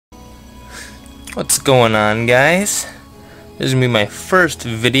What's going on, guys? This is gonna be my first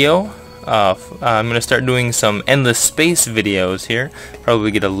video. I'm gonna start doing some Endless Space videos here.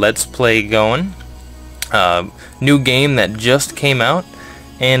 Probably get a Let's Play going. New game that just came out.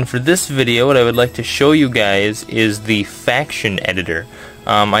 And for this video, what I would like to show you guys is the faction editor.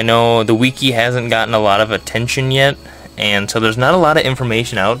 I know the wiki hasn't gotten a lot of attention yet, and so there's not a lot of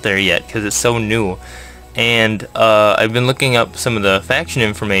information out there yet because it's so new. And I've been looking up some of the faction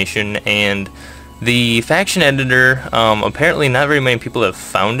information, and the faction editor, apparently not very many people have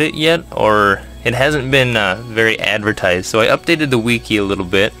found it yet, or it hasn't been very advertised. So I updated the wiki a little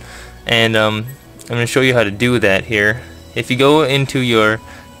bit, and I'm going to show you how to do that here. If you go into your,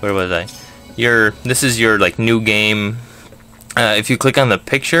 where was I? This is your like new game. If you click on the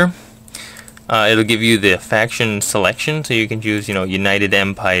picture, it'll give you the faction selection, so you can choose, United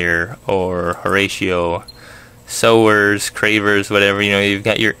Empire or Horatio, Sowers, Cravers, whatever. You've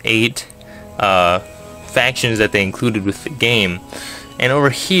got your 8 factions that they included with the game. And over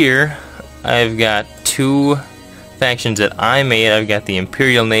here, I've got 2 factions that I made. I've got the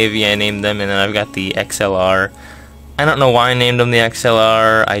Imperial Navy, I named them, and then I've got the XLR. I don't know why I named them the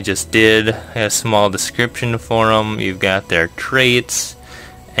XLR, I just did. I have a small description for them. You've got their traits,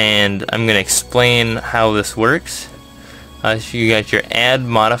 and I'm going to explain how this works. So you got your add,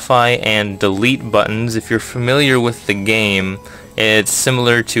 modify, and delete buttons. If you're familiar with the game, it's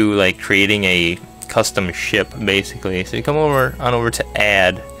similar to like creating a custom ship, basically. So you come over to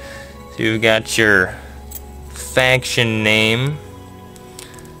add. So you've got your faction name.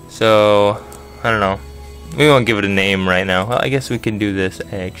 So I don't know. We won't give it a name right now. Well, I guess we can do this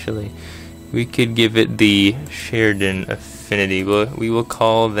actually. We could give it the Sheridan Affinity. We will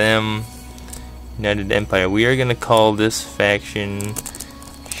call them United Empire. We are going to call this faction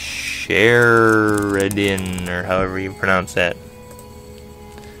Sheridan, or however you pronounce that.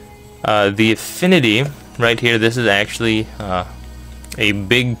 The affinity right here, this is actually a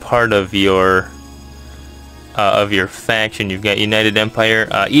big part of your faction. You've got United Empire.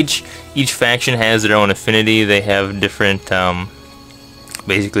 Each faction has their own affinity. They have different,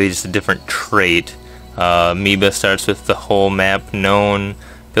 basically just a different trait. Amoeba starts with the whole map known.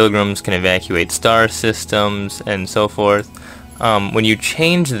 Pilgrims can evacuate star systems, and so forth. When you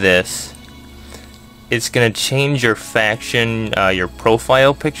change this, it's going to change your faction, your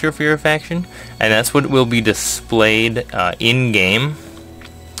profile picture for your faction, and that's what will be displayed in-game.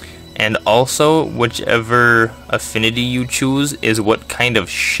 And also, whichever affinity you choose is what kind of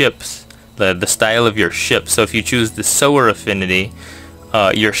ships, the style of your ship. So if you choose the Sower affinity,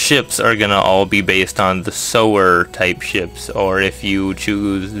 your ships are going to all be based on the Sower type ships. Or if you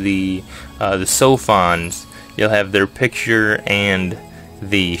choose the Sophons, you'll have their picture and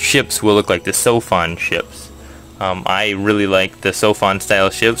the ships will look like the Sophon ships. I really like the Sophon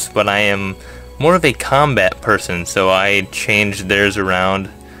style ships, but I am more of a combat person, so I changed theirs around.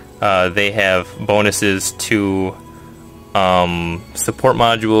 They have bonuses to support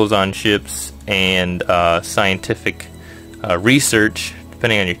modules on ships and scientific research,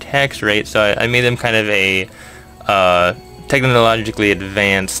 depending on your tax rate. So I made them kind of a technologically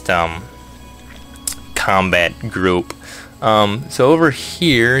advanced combat group. So over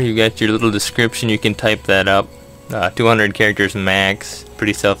here, you got your little description. You can type that up. 200 characters max.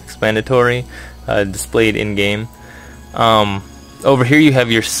 Pretty self-explanatory. Displayed in game. Over here you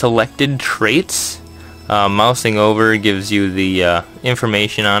have your selected traits. Mousing over gives you the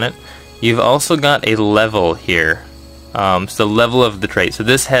information on it. You've also got a level here. It's the level of the trait. So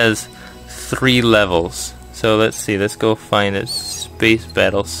this has 3 levels. So let's see, let's go find it. Space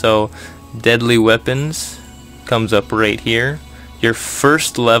battle. So deadly weapons comes up right here. Your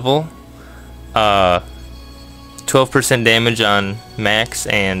first level, 12% damage on max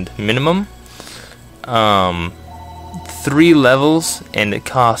and minimum. 3 levels, and it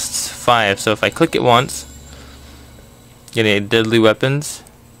costs 5. So if I click it once, getting a deadly weapons,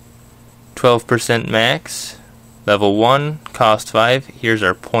 12% max, level 1, cost 5. Here's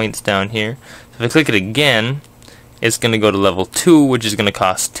our points down here. So if I click it again, it's going to go to level 2, which is going to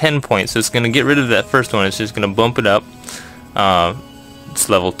cost 10 points. So it's going to get rid of that first one. It's just going to bump it up. It's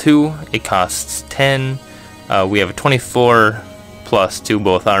level 2. It costs 10. We have a 24 plus to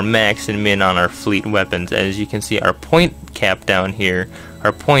both our max and min on our fleet weapons. As you can see, our point cap down here,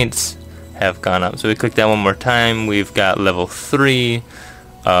 our points have gone up. So we click that one more time. We've got level 3,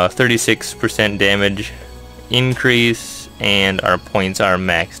 36% damage increase, and our points are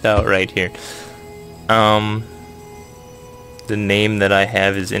maxed out right here. The name that I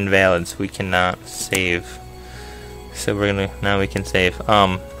have is invalid, so we cannot save. So now we can save.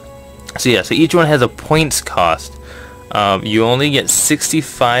 So yeah, so each one has a points cost. you only get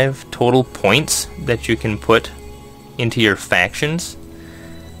 65 total points that you can put into your factions,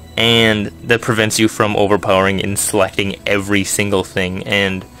 and that prevents you from overpowering and selecting every single thing.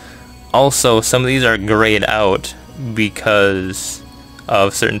 And also, some of these are grayed out because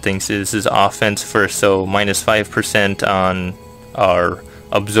of certain things. This is offense first, so minus 5% on our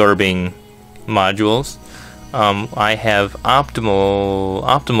absorbing modules. I have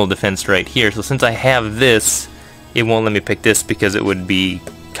optimal defense right here, so since I have this, it won't let me pick this because it would be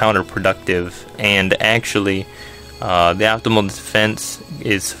counterproductive. And actually, the optimal defense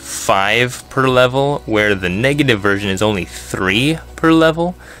is 5 per level, where the negative version is only 3 per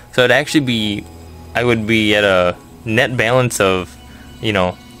level. So it'd actually be, I would be at a net balance of, you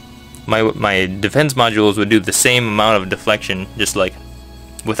know, my defense modules would do the same amount of deflection, just like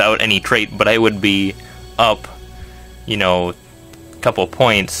without any trait, but I would be up, you know, a couple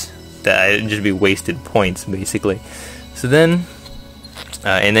points. That I'd just be wasted points basically. So then,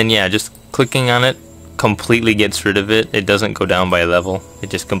 and then yeah, just clicking on it completely gets rid of it. It doesn't go down by a level. It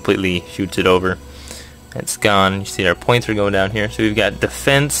just completely shoots it over. It's gone. You see our points are going down here. So we've got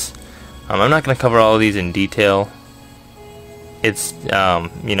defense. I'm not going to cover all of these in detail. It's,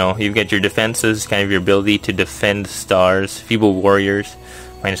 you know, you've got your defenses, kind of your ability to defend stars. Feeble warriors,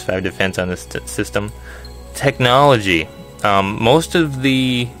 minus 5 defense on this system. Technology. Most of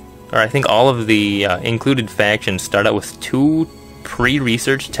the, or I think all of the included factions start out with 2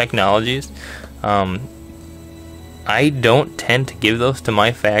 pre-researched technologies. I don't tend to give those to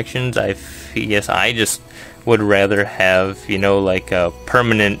my factions. I guess I just would rather have, you know, like a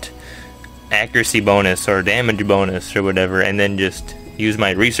permanent accuracy bonus or damage bonus or whatever, and then just use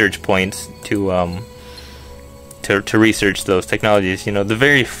my research points to research those technologies. You know, the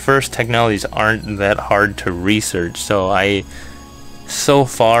very first technologies aren't that hard to research, so I so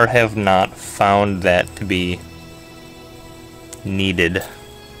far have not found that to be needed.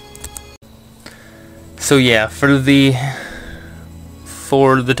 So yeah, for the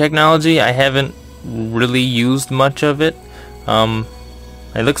technology, I haven't really used much of it.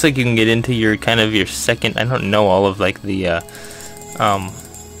 It looks like you can get into your kind of your second. I don't know all of like the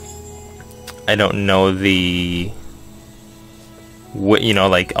I don't know the what, you know,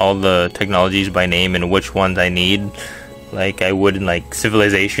 like all the technologies by name and which ones I need. Like I would in like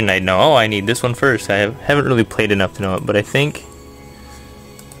Civilization, I'd know, oh, I need this one first. I haven't really played enough to know it, but I think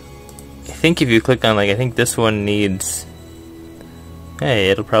if you click on, like, I think this one needs,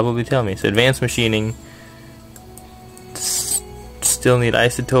 hey, it'll probably tell me. So advanced machining, still need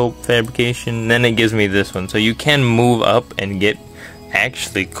isotope fabrication, then it gives me this one. So you can move up and get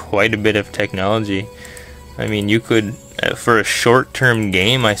actually quite a bit of technology. I mean, you could, for a short-term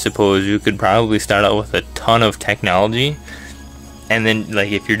game, I suppose, you could probably start out with a ton of technology, and then,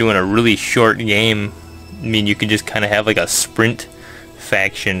 like, if you're doing a really short game, I mean, you could just kind of have, like, a sprint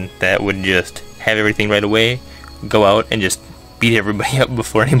faction that would just have everything right away, go out and just beat everybody up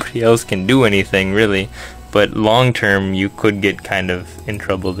before anybody else can do anything, really. But long-term, you could get kind of in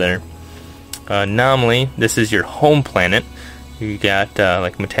trouble there. Anomaly, this is your home planet. You got,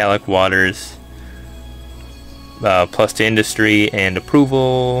 like, metallic waters, plus to industry and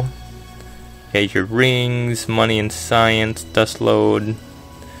approval. You got your rings, money and science, dust load,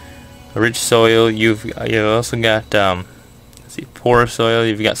 a rich soil. You've also got let's see, poor soil.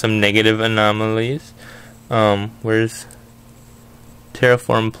 You've got some negative anomalies. Where's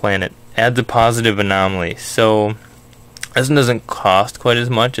terraform planet? Adds a positive anomaly. So this one doesn't cost quite as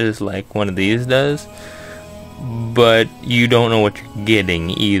much as like one of these does, but you don't know what you're getting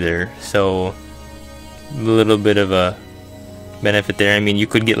either. So a little bit of a benefit there. I mean, you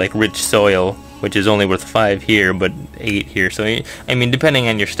could get like rich soil, which is only worth 5 here, but 8 here. So I mean, depending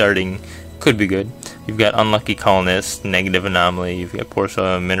on your starting, could be good. You've got unlucky colonists, negative anomaly. You've got poor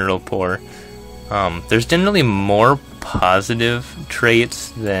soil, mineral poor. There's generally more positive traits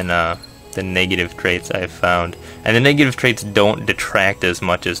than negative traits I've found, and the negative traits don't detract as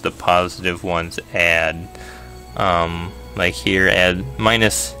much as the positive ones add. Like here, add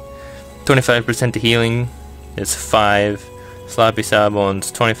minus 25% to healing. It's 5. Sloppy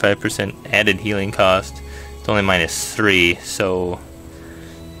Sawbones, 25% added healing cost. It's only minus 3, so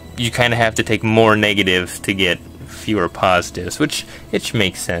you kind of have to take more negatives to get fewer positives, which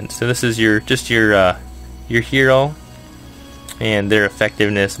makes sense. So this is your hero and their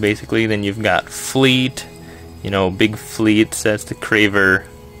effectiveness, basically. Then you've got fleet, you know, big fleets. That's the Craver,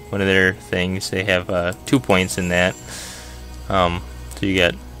 one of their things. They have 2 points in that. So you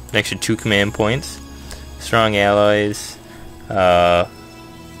got an extra 2 command points. Strong allies,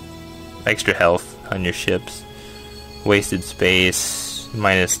 extra health on your ships, wasted space,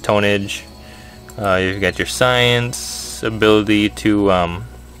 minus tonnage. You've got your science, this ability to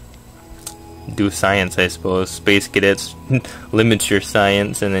do science, I suppose. Space Cadets limits your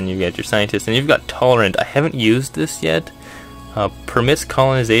science, and then you get your scientists, and you've got Tolerant. I haven't used this yet. Permits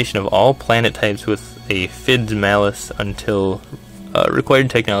colonization of all planet types with a FIDS malus until required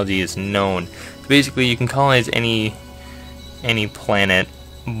technology is known. So basically, you can colonize any planet,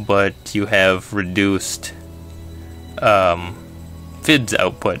 but you have reduced FIDS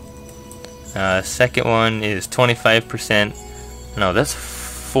output. Second one is 25%. No, that's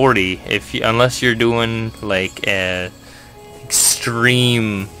 40. Unless you're doing like a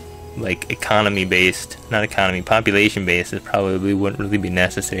extreme, like population based, it probably wouldn't really be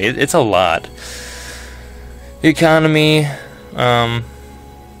necessary. It's a lot. Economy,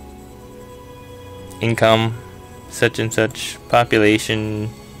 income, such and such, population.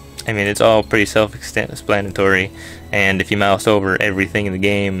 I mean, it's all pretty self-explanatory. And if you mouse over everything in the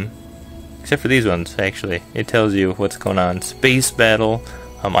game, except for these ones, actually, it tells you what's going on. Space battle.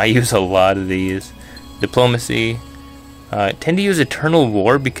 I use a lot of these. Diplomacy. Tend to use Eternal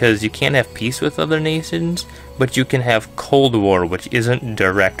War because you can't have peace with other nations, but you can have Cold War, which isn't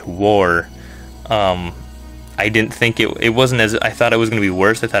direct war. I didn't think it wasn't as I thought it was going to be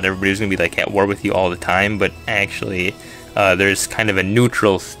worse. I thought everybody was going to be like at war with you all the time, but actually there's kind of a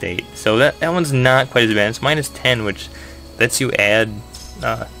neutral state. So that one's not quite as bad. It's -10, which lets you add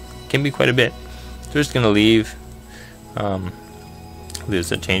can be quite a bit. So we're just going to leave. There's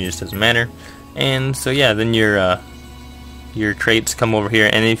the changes, doesn't matter. And so yeah, then your traits come over here,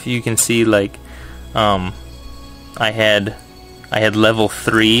 and if you can see, like I had level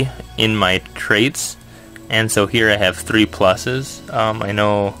 3 in my traits, and so here I have 3 pluses.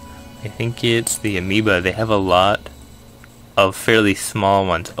 I think it's the amoeba. They have a lot of fairly small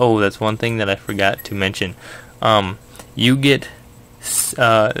ones. Oh, that's one thing that I forgot to mention. You get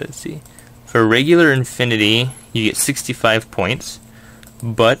let's see, for regular affinity you get 65 points.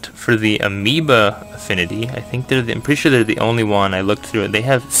 But for the amoeba affinity, I'm pretty sure they're the only one. I looked through it. They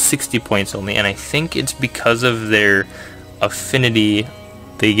have 60 points only, and I think it's because of their affinity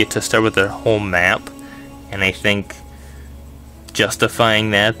they get to start with their whole map, and I think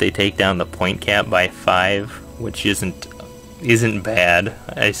justifying that they take down the point cap by 5, which isn't bad,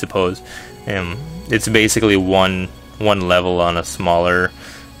 I suppose. It's basically one level on a smaller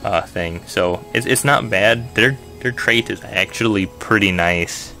thing, so it's not bad. Their trait is actually pretty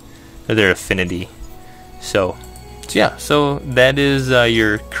nice, or their affinity. So yeah, so that is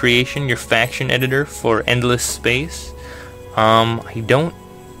your creation, your faction editor for Endless Space. I'm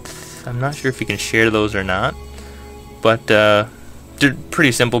not sure if you can share those or not, but they're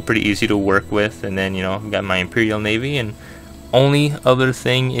pretty simple, pretty easy to work with. And then, I've got my Imperial Navy, and only other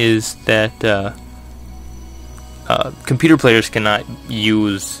thing is that computer players cannot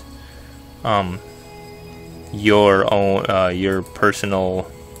use your personal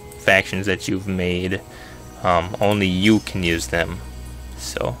factions that you've made. Only you can use them.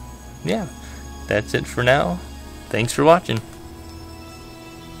 So yeah, that's it for now. Thanks for watching.